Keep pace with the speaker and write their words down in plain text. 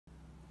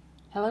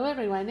Hello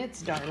everyone,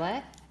 it's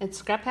Darla. It's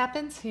Scrap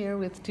Happens here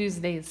with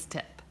Tuesday's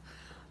Tip.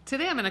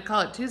 Today I'm going to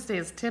call it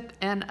Tuesday's Tip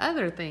and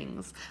Other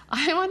Things.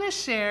 I want to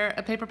share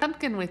a paper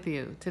pumpkin with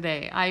you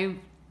today.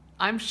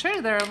 I'm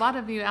sure there are a lot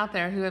of you out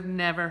there who have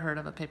never heard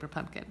of a paper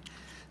pumpkin.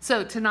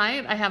 So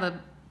tonight I have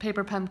a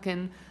paper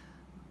pumpkin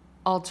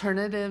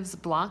alternatives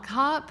block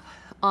hop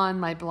on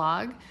my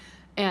blog,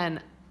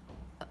 and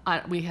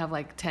we have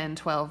like 10,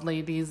 12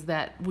 ladies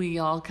that we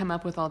all come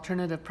up with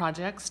alternative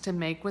projects to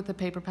make with the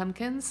paper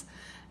pumpkins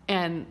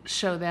and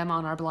show them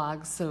on our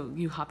blogs, so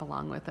you hop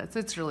along with us.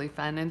 It's really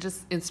fun and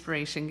just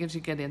inspiration, gives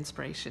you good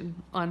inspiration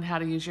on how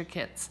to use your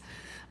kits.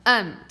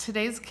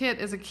 Today's kit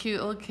is a cute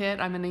little kit.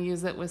 I'm going to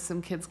use it with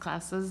some kids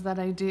classes that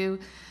I do.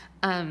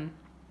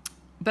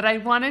 But I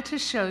wanted to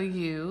show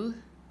you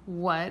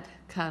what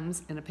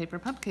comes in a paper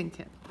pumpkin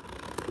kit.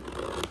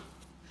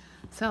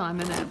 So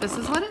this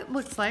is what it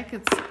looks like.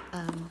 It's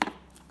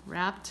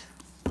wrapped,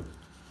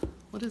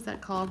 what is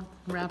that called?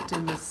 Wrapped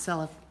in this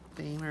cellophane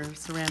or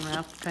saran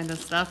wrap kind of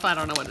stuff. I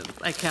don't know what it is.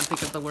 I can't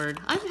think of the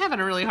word. I'm having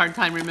a really hard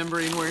time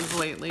remembering words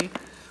lately.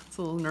 It's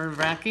a little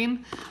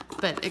nerve-wracking.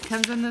 But it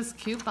comes in this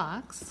cute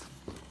box.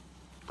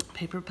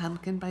 Paper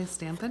Pumpkin by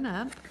Stampin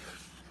Up.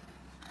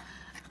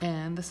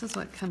 And this is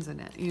what comes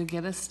in it. You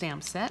get a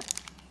stamp set.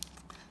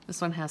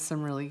 This one has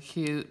some really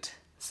cute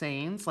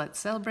sayings. Let's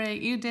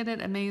celebrate. You did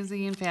it.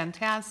 Amazing.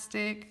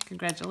 Fantastic.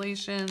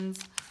 Congratulations.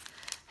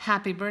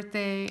 Happy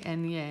birthday.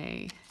 And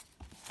yay.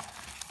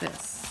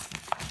 This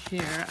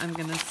here I'm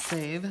going to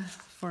save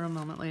for a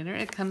moment later.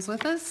 It comes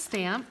with a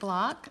stamp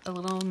block, a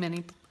little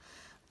mini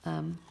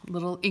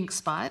little ink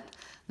spot.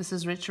 This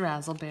is Rich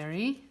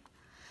Razzleberry.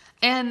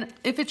 And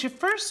if it's your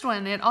first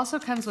one, it also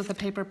comes with a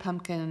paper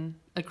pumpkin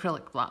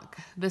acrylic block.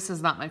 This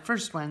is not my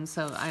first one,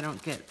 so I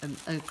don't get an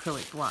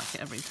acrylic block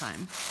every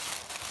time.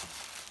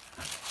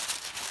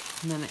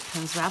 And then it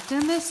comes wrapped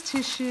in this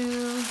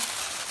tissue.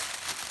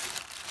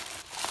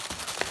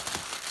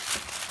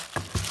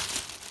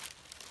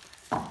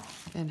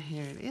 And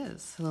here it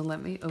is. So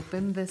let me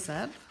open this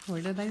up.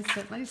 Where did I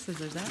set my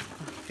scissors at?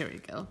 Oh, here we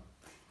go.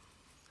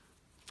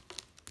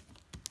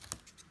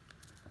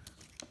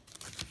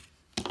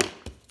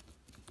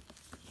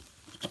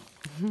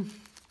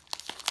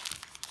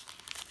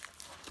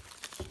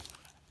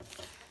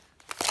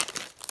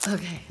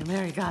 Okay,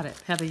 there I got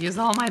it. Had to use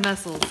all my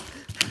muscles.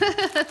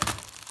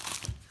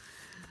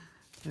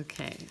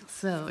 Okay,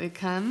 so it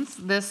comes,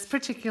 this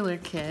particular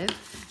kit,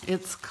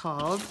 it's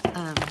called,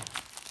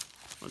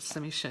 let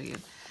me show you.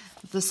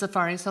 The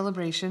Safari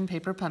Celebration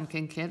Paper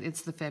Pumpkin Kit.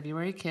 It's the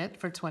February kit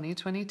for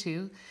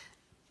 2022.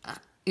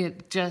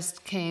 It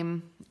just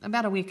came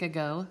about a week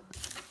ago,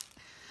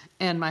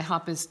 and my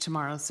hop is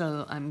tomorrow,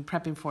 so I'm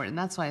prepping for it, and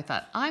that's why I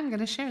thought I'm going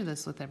to share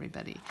this with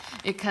everybody.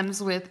 It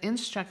comes with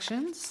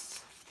instructions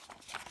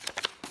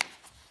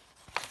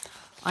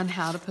on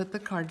how to put the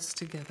cards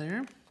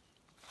together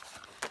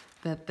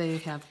that they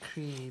have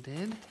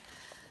created,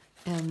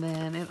 and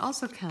then it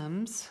also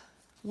comes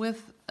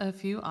with a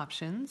few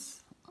options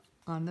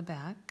on the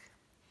back.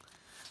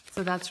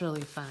 So that's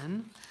really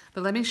fun.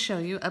 But let me show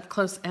you up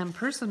close and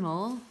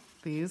personal.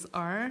 These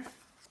are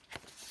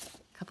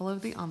a couple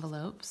of the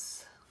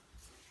envelopes.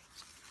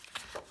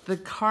 The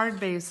card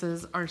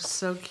bases are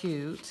so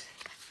cute.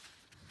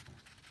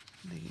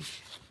 Let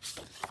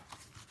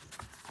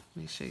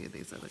me show you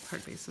these other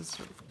card bases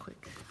real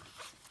quick.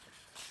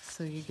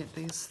 So you get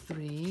these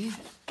 3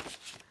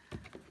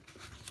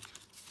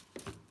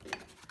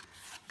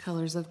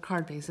 colors of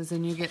card bases,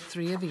 and you get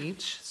 3 of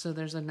each, so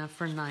there's enough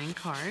for 9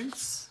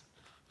 cards.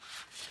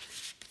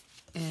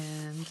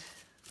 And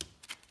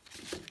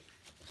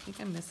I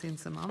think I'm missing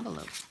some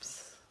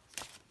envelopes.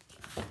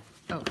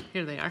 Oh,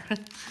 here they are.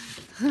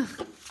 And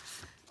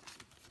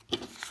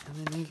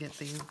then you get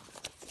these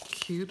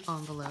cute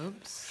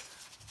envelopes.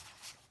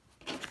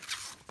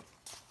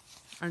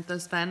 Aren't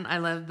those fun? I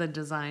love the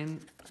design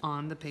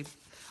on the paper,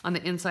 on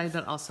the inside,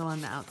 but also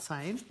on the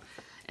outside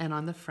and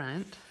on the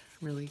front.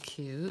 Really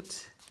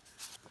cute.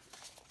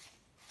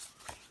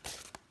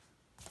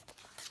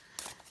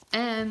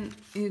 And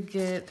you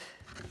get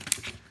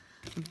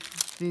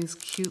these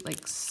cute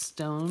like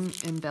stone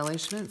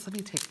embellishments. Let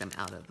me take them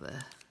out of the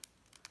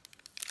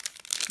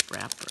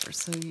wrapper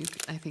so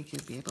I think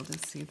you'll be able to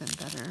see them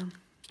better.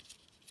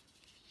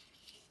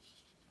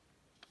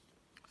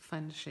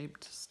 Fun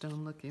shaped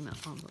stone looking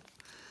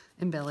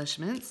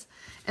embellishments.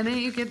 And then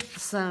you get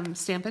some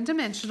Stampin'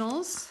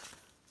 Dimensionals.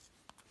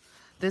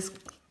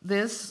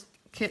 This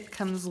kit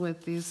comes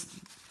with these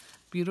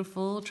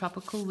beautiful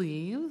tropical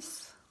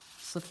leaves.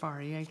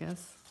 Safari, I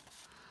guess.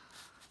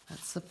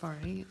 That's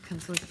Safari. It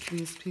comes with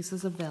these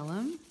pieces of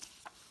vellum.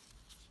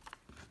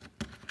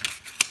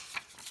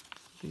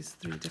 These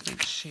 3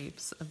 different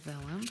shapes of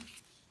vellum.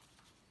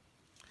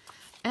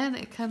 And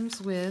it comes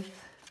with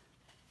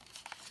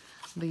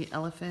the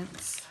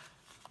elephants,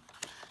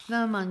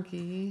 the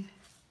monkey,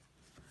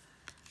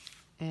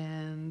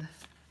 and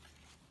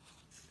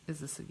is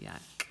this a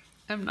yak?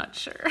 I'm not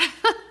sure.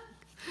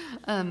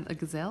 A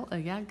gazelle, a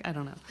yak, I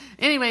don't know.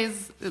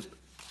 Anyways,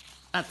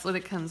 that's what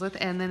it comes with.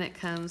 And then it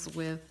comes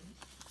with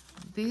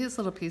these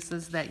little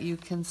pieces that you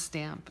can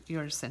stamp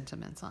your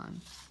sentiments on.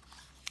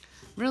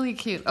 Really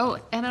cute. Oh,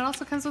 and it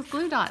also comes with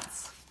glue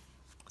dots.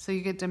 So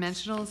you get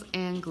dimensionals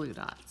and glue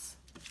dots.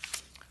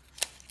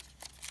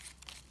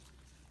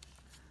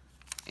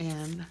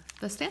 And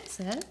the stamp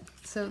set.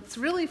 So it's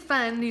really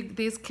fun.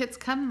 These kits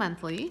come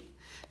monthly.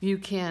 You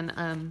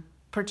can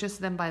purchase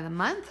them by the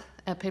month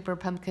at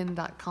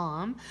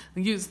paperpumpkin.com.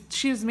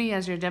 Choose me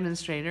as your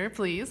demonstrator,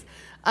 please.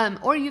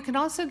 Or you can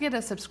also get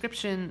a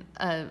subscription,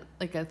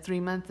 like a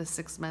 3-month, a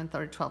 6-month,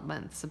 or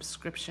 12-month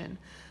subscription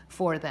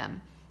for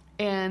them.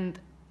 And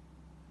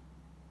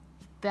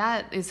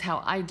that is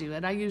how I do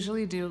it. I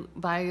usually do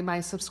buy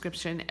my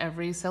subscription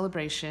every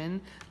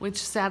celebration, which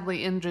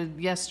sadly ended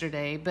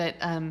yesterday, but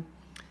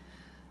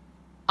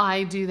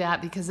I do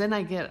that because then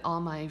I get all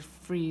my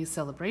free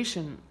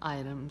celebration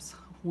items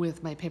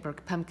with my Paper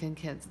Pumpkin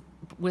kits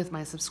with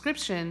my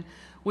subscription,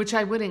 which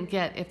I wouldn't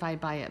get if I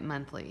buy it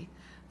monthly.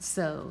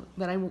 So,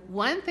 but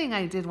one thing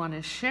I did want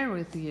to share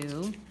with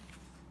you,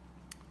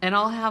 and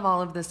I'll have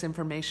all of this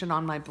information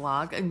on my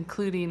blog,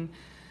 including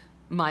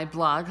my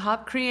blog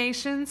hop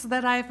creations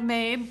that I've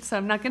made. So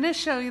I'm not going to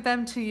show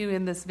them to you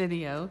in this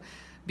video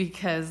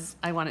because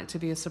I want it to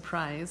be a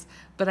surprise.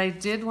 But I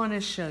did want to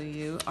show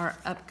you our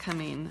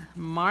upcoming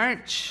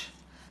March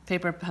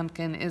Paper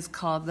Pumpkin is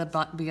called the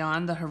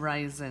Beyond the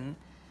Horizon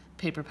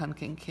Paper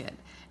Pumpkin Kit.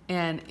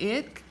 And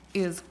it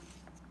is,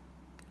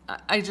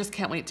 I just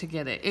can't wait to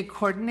get it. It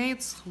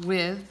coordinates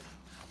with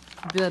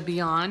the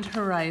Beyond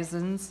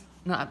Horizons,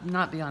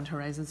 not Beyond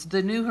Horizons,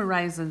 the New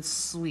Horizons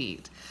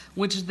suite,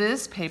 which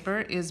this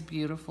paper is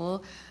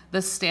beautiful.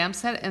 The stamp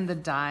set and the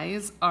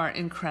dies are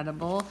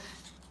incredible.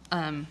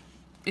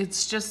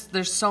 It's just,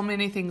 there's so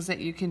many things that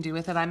you can do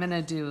with it. I'm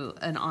gonna do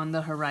an On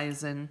the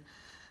Horizon,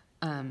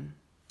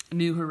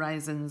 New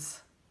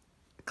Horizons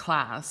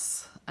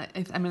class.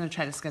 I'm gonna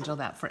try to schedule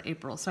that for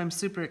April. So I'm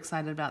super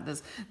excited about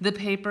this. The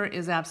paper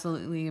is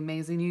absolutely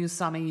amazing. You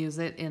saw me use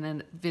it in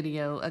a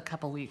video a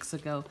couple weeks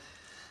ago.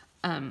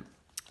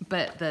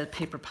 But the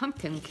Paper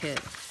Pumpkin kit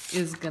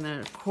is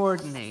gonna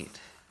coordinate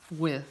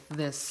with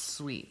this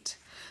suite.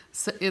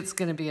 So it's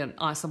gonna be an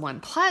awesome one.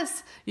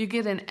 Plus, you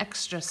get an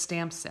extra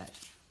stamp set.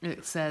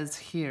 It says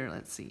here,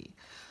 let's see.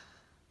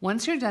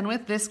 Once you're done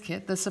with this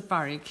kit, the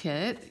Safari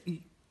kit,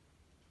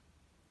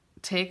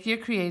 take your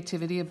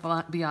creativity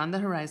beyond the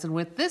horizon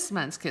with this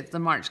month's kit, the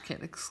March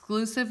kit,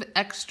 exclusive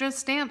extra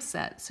stamp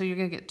set. So you're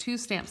gonna get 2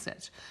 stamp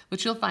sets,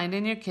 which you'll find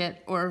in your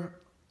kit or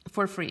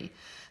for free.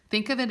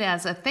 Think of it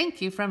as a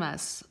thank you from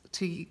us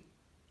to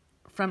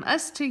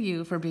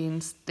you for being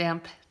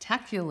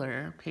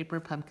Stamptacular Paper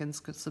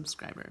Pumpkins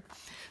subscriber.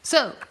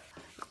 So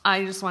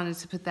I just wanted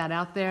to put that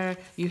out there.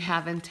 You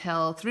have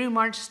until through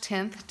March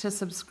 10th to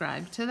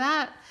subscribe to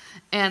that.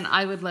 And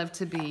I would love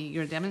to be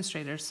your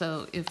demonstrator.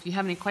 So if you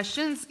have any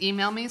questions,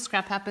 email me,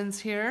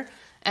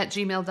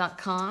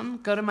 scraphappenshere@gmail.com.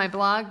 Go to my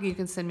blog. You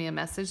can send me a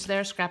message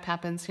there,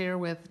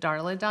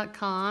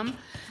 scraphappenshirewithdarla.com.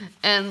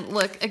 And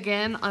look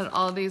again at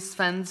all these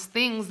fun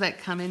things that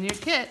come in your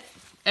kit.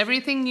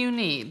 Everything you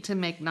need to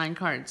make 9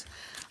 cards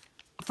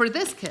for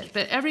this kit.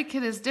 But every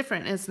kit is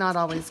different. It's not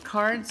always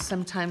cards.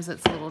 Sometimes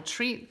it's little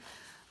treat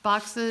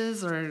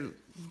boxes or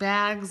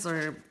bags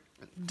or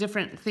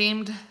different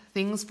themed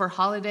things for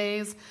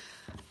holidays.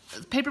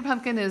 Paper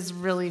Pumpkin is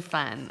really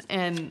fun,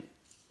 and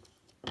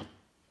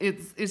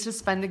it's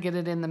just fun to get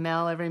it in the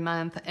mail every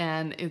month,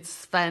 and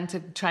it's fun to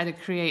try to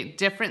create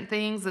different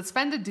things. It's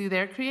fun to do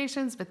their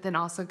creations, but then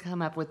also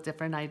come up with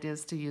different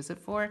ideas to use it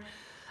for.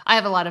 I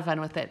have a lot of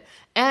fun with it.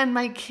 And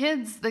my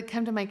kids that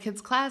come to my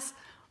kids' class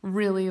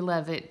really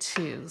love it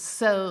too.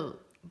 So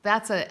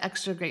that's an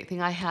extra great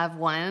thing. I have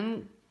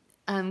one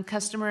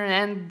customer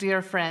and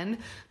dear friend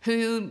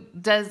who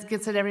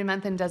gets it every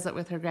month and does it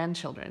with her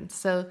grandchildren.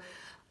 So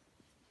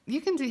you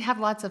can have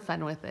lots of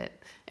fun with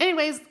it.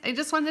 Anyways, I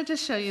just wanted to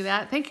show you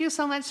that. Thank you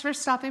so much for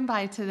stopping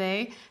by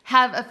today.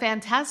 Have a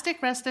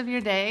fantastic rest of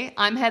your day.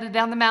 I'm headed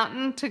down the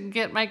mountain to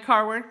get my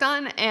car worked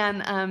on,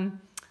 and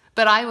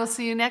but I will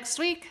see you next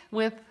week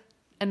with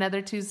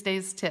another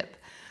Tuesday's tip.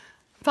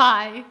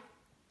 Bye.